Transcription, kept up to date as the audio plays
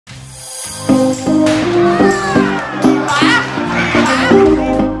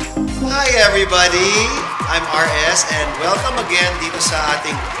everybody! I'm RS and welcome again dito sa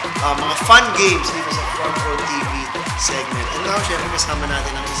ating mga fun games dito sa Frontrow TV segment. And now, syempre kasama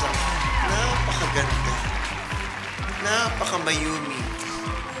natin ang isang napakaganda, napakamayumi,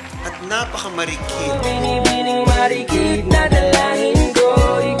 at napakamarikit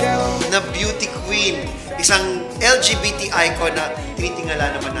na beauty queen. Isang LGBT icon na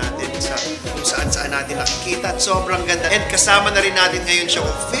tinitingala naman natin sa kung saan natin nakikita at sobrang ganda. And kasama na rin natin ngayon siya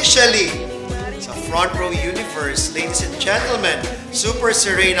officially sa Frontrow Universe. Ladies and gentlemen, Super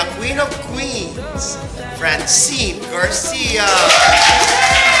Serena Queen of Queens, Francine Garcia.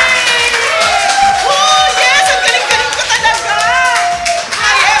 Oh, yes! Ang galing-galing ko talaga!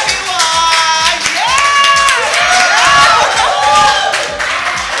 Hi, everyone! Yeah!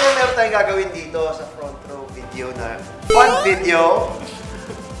 So, meron tayong gagawin dito sa Frontrow video na fun video.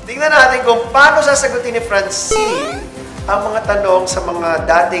 Tingnan natin kung paano sasagutin ni Francine ang mga tanong sa mga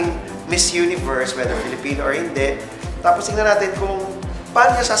dating Miss Universe, whether Filipino or hindi. Tapos tingnan natin kung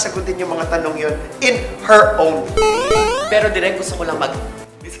paano niya sasagutin yung mga tanong yun in her own way. Pero direct gusto ko lang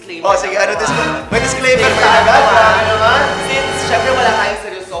mag-disclaimer. Oh, sige, ano disclaimer? May disclaimer pa agad. Ano naman? Since, syempre wala tayong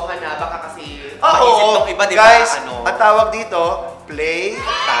seryosohan na, baka kasi maisip ng iba, di ba? Guys, ang tawag dito, play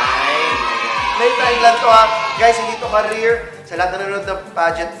time. Play time lang to ha. Guys, hindi to career. Sa lahat na nanonood ng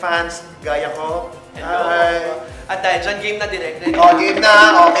pageant fans, gaya ko. Hello. At dahil dyan, game na direct. Oh, game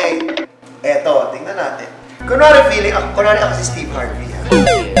na. Okay. Eto, tingnan natin. Kunwari ako si Steve Harvey.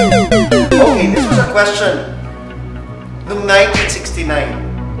 Okay, this was a question. Noong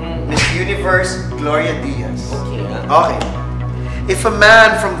 1969, Miss Universe Gloria Diaz. Okay. If a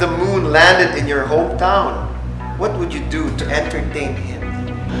man from the moon landed in your hometown, what would you do to entertain him?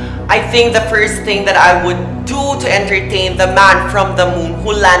 I think the first thing that I would do to entertain the man from the moon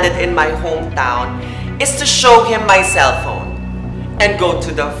who landed in my hometown is to show him my cell phone and go to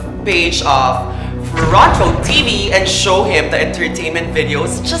the page of Frontrow TV and show him the entertainment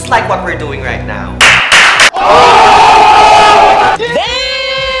videos just like what we're doing right now. Oh!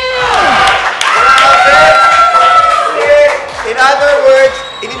 In other words,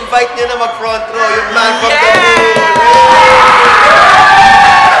 in-invite niya na mag-Frontrow yung man from the moon.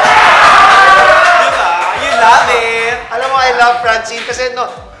 I love Francine kasi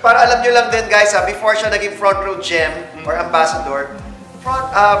para alam nyo lang din guys before siya naging Frontrow Gem or Ambassador,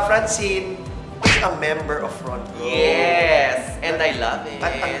 Francine is a member of Frontrow. Yes! And I love it.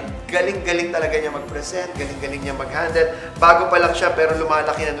 At galing-galing talaga niya mag-present, galing-galing niya mag-handle. Bago pa lang siya pero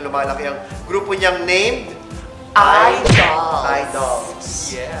lumalaki ang grupo niyang named Idols.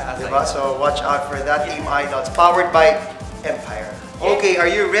 Yes. Diba? So watch out for that, Team Idols, powered by Empire. Okay, are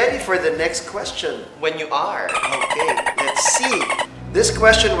you ready for the next question? When you are. Okay, let's see. This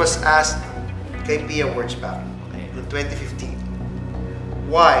question was asked kay Pia Wurtzbach in 2015.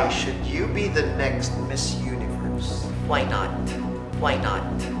 Why should you be the next Miss Universe? Why not? Why not?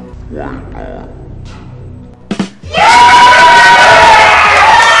 Why not?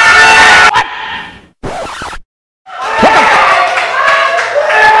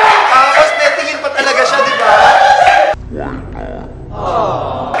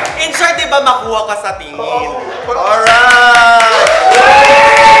 Makuha ka sa tingin. Alright!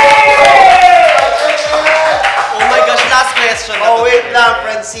 Oh my gosh, last question na oh, wait lang,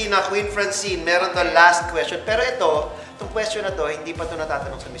 Francine, Queen Francine. Meron to last question. Pero itong question na to, hindi pa to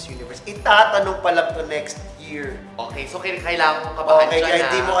natatanong sa Miss Universe. Itatanong pa lang to next year. Okay, so kailangan mong kabahan dyan kaya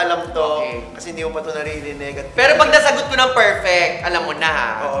hindi mo alam to. Okay. Kasi hindi mo pa to naririnig. Pero pag nasagot ko ng perfect, alam mo na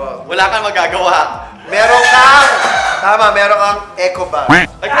ha. Wala kang magagawa. Meron kang echo bag.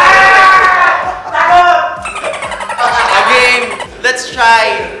 Again, let's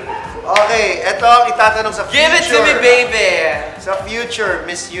try. Okay, ito ang itatanong sa future. Give it to me, baby. Sa future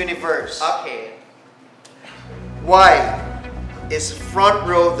Miss Universe. Okay. Why is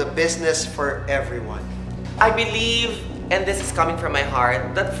Frontrow the business for everyone? I believe, and this is coming from my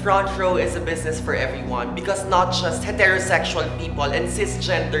heart, that Frontrow is a business for everyone because not just heterosexual people and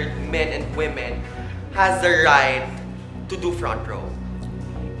cisgendered men and women has the right to do Frontrow.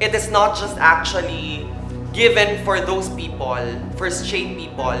 It is not just actually given for those people, for straight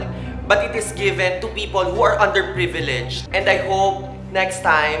people, but it is given to people who are underprivileged. And I hope next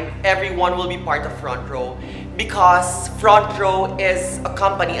time everyone will be part of Frontrow because Frontrow is a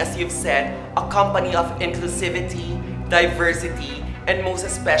company, as you've said, a company of inclusivity, diversity, and most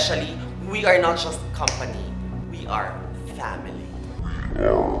especially, we are not just a company, we are family.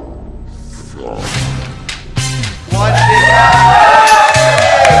 One big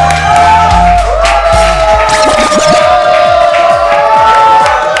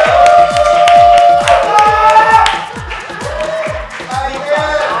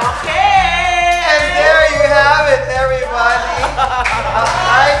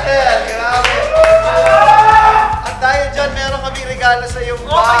regalo sa iyong Oh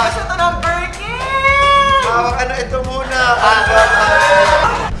my bag. gosh, ito ng Birkin! Hawak, ano, ito muna.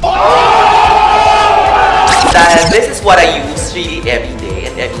 Dahil this is what I use really every day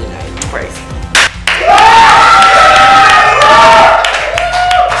and every night before I sleep.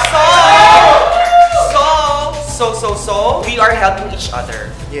 So, we are helping each other.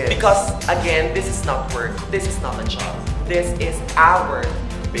 Yes. Because, again, this is not work. This is not a job. This is our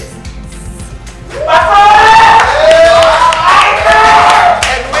business.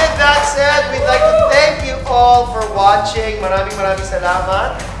 And with that said, we'd like to thank you all for watching. Maraming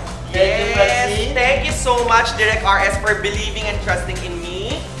salamat. Thank you, Francine. Thank you so much, Direct RS, for believing and trusting in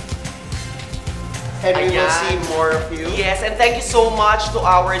me. And we will Ayan. see more of you. Yes, and thank you so much to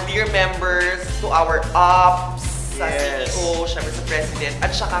our dear members, to our ops, sa Yes. CEO, syempre sa President,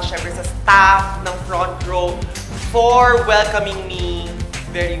 at saka syempre sa staff ng Frontrow for welcoming me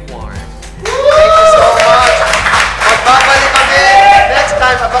very warm. Thank you so much. Magbabalik kami next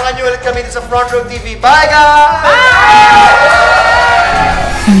time. Abangan nyo ulit kami sa Frontrow TV. Bye, guys!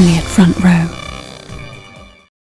 Only at Front Row.